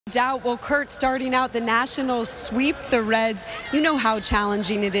Doubt. Well, Kurt, starting out, the Nationals sweep the Reds. You know how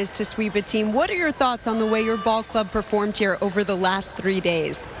challenging it is to sweep a team. What are your thoughts on the way your ball club performed here over the last 3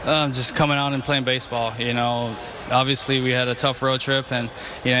 days? Just coming out and playing baseball. Obviously we had a tough road trip and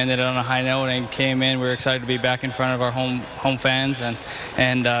ended on a high note and came in. We were excited to be back in front of our home fans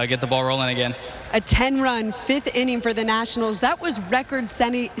and get the ball rolling again. A 10-run fifth inning for the Nationals. That was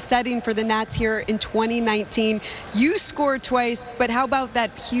record-setting for the Nats here in 2019. You scored twice, but how about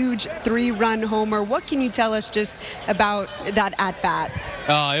that huge 3-run homer? What can you tell us just about that at-bat?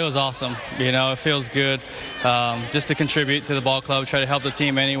 Oh, it was awesome. It feels good just to contribute to the ball club, try to help the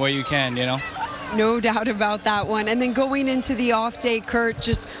team any way you can, No doubt about that one. And then going into the off day, Kurt,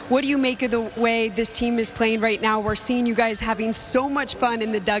 just what do you make of the way this team is playing right now? We're seeing you guys having so much fun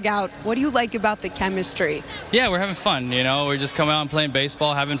in the dugout. What do you like about the chemistry? Yeah, we're having fun. We're just coming out and playing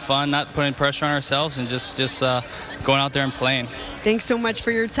baseball, having fun, not putting pressure on ourselves, and just going out there and playing. Thanks so much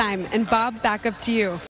for your time. And Bob, back up to you.